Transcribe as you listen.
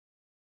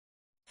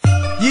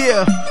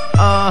Yeah,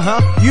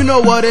 you know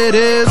what it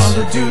is.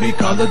 Call of Duty,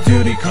 Call of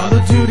Duty, Call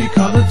of Duty,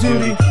 Call of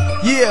Duty.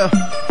 Yeah,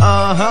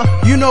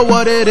 you know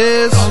what it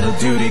is. Call of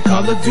Duty,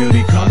 Call of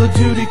Duty, Call of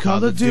Duty,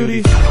 Call of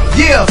Duty.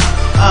 Yeah,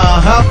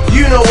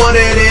 you know what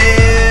it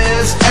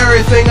is.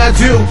 Everything I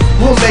do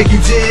will make you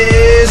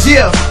jizz.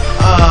 Yeah,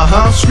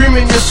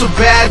 screaming you're so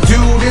bad,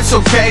 dude, it's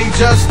okay,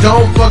 just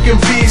don't fucking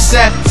be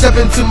sad. Step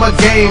into my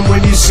game,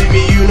 when you see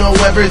me, you know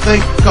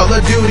everything. Call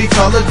of Duty,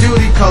 Call of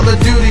Duty, Call of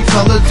Duty,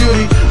 Call of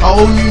Duty. I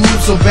own you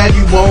noob so bad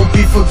you won't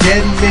be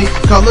forgetting me.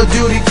 Call of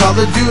Duty, Call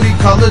of Duty,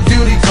 Call of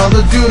Duty, Call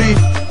of Duty.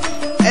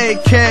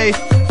 AK,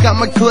 got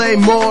my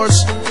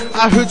claymores.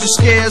 I heard you're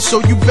scared, so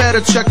you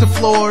better check the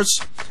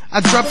floors. I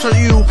dropped on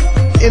you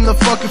in the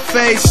fucking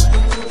face.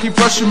 Keep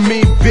rushing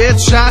me,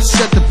 bitch, I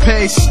set the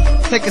pace.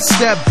 Take a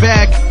step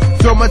back,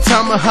 throw my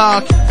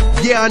tomahawk.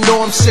 Yeah, I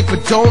know I'm sick,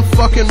 but don't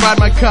fucking ride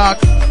my cock.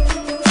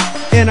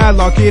 And I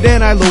lock it,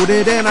 and I load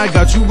it, and I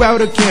got you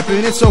out of camp.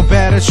 And it's so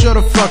bad, I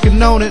should've fucking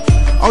known it.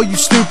 All you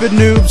stupid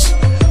noobs,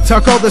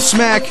 talk all the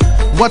smack.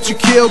 Watch you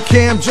kill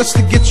Cam just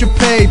to get your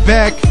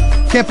payback.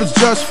 Campers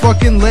just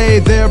fucking lay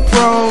there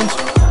prone.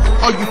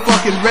 Are you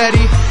fucking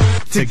ready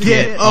to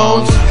get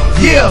owned?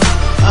 Yeah,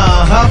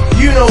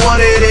 you know what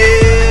it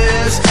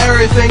is.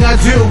 Everything I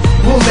do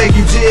will make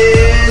you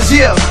jizz.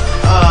 Yeah,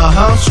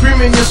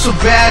 screaming you're so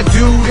bad,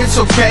 dude, it's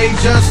okay,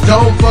 just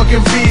don't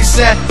fucking be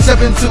sad.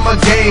 Step into my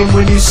game,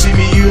 when you see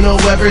me, you know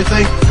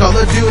everything. Call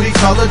of Duty,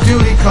 Call of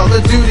Duty, Call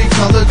of Duty,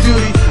 Call of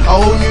Duty. I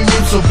own you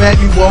noob so bad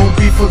you won't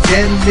be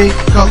forgetting me.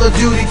 Call of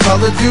Duty,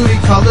 Call of Duty,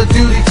 Call of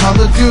Duty, Call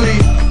of Duty.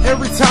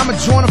 Every time I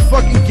join a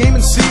fucking game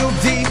in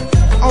COD,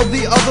 all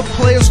the other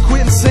players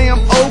quit and say I'm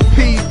OP.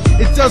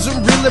 It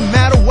doesn't really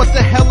matter what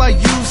the hell I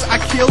use, I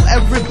kill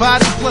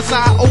everybody, plus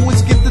I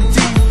always get the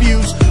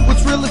defuse.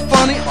 What's really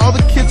funny, all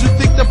the kids who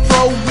think they're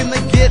pro, when they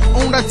get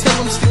owned I tell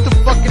them stick to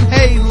fucking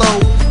Halo.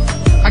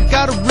 I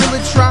gotta really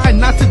try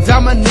not to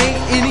dominate.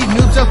 Any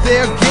noobs out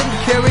there getting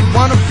carried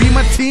wanna be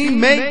my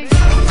teammate?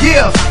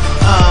 Yeah,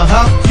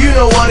 you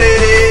know what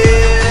it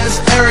is.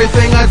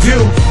 Everything I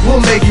do will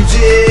make you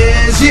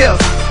jizz. Yeah,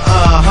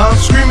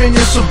 screaming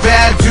you're so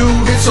bad,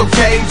 dude, it's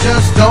okay,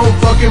 just don't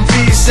fucking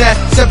be sad.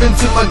 Step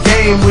into my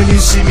game, when you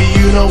see me,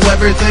 you know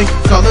everything.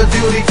 Call of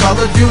Duty, Call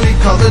of Duty,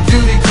 Call of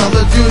Duty, Call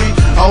of Duty.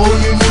 I own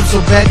you noob so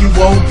bad you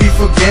won't be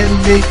forgetting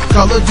me.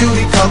 Call of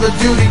Duty, Call of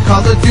Duty,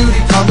 Call of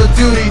Duty, Call of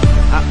Duty.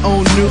 I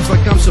own noobs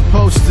like I'm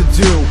supposed to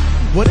do.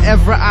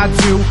 Whatever I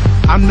do,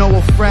 I'm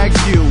no frag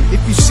you. If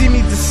you see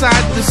me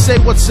decide to say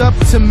what's up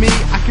to me,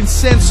 I can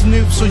sense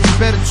noob, so you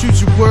better choose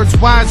your words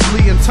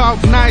wisely and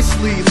talk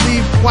nicely.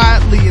 Leave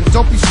quietly and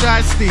don't be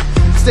shy, Steve.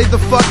 Stay the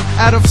fuck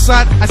out of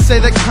sight, I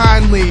say that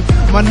kindly.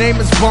 My name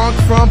is Bonk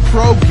from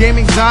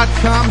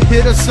ProGaming.com.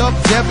 Hit us up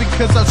there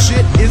because our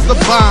shit is the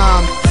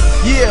bomb.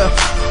 Yeah,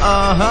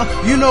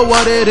 you know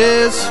what it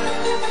is.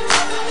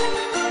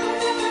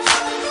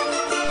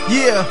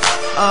 Yeah,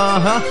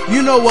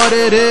 you know what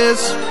it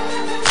is.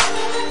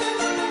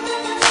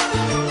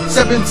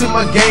 Step into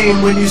my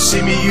game, when you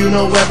see me, you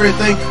know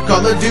everything.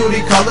 Call of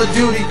Duty, Call of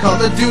Duty, Call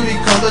of Duty,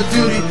 Call of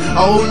Duty.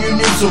 I own you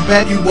noob so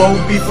bad you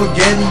won't be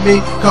forgetting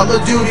me. Call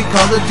of Duty,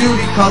 Call of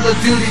Duty, Call of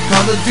Duty,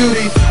 Call of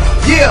Duty.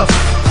 Yeah,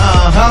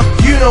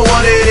 you know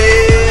what it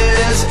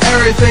is.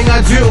 Everything I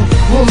do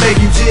will make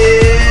you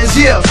jizz.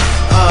 Yeah,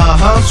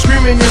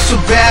 screaming you're so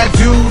bad,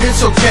 dude,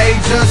 it's okay,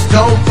 just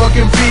don't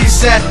fucking be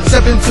sad.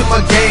 Step into my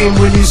game,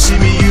 when you see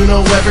me, you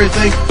know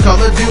everything. Call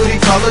of Duty,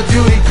 Call of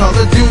Duty, Call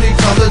of Duty,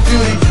 Call of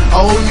Duty.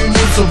 I own you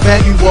noob so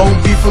bad you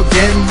won't be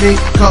forgetting me.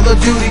 Call of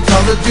Duty,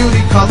 Call of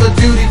Duty, Call of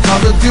Duty,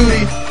 Call of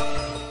Duty.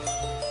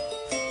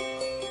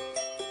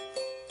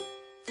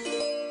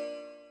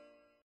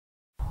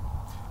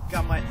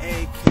 Got my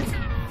AK.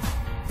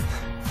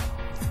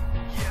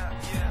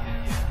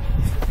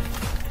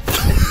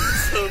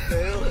 So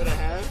fail and a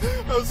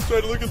half. I was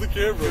trying to look at the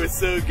camera. It was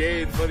so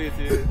gay and funny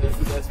too. That's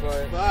the best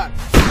part. Fuck.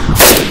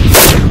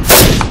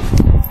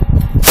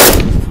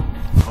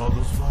 All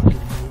those fucking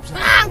moves I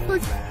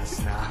did last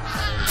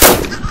night,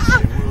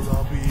 they will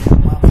all be in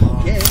my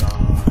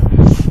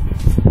montage.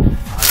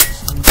 I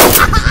just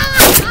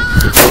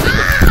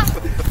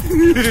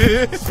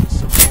need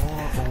some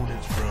more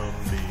ownage from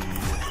me.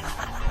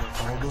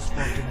 All those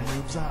fucking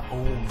moves I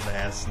owned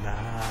last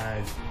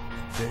night,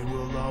 they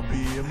will all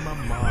be in my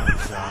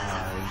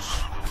montage.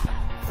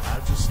 I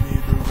just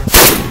need the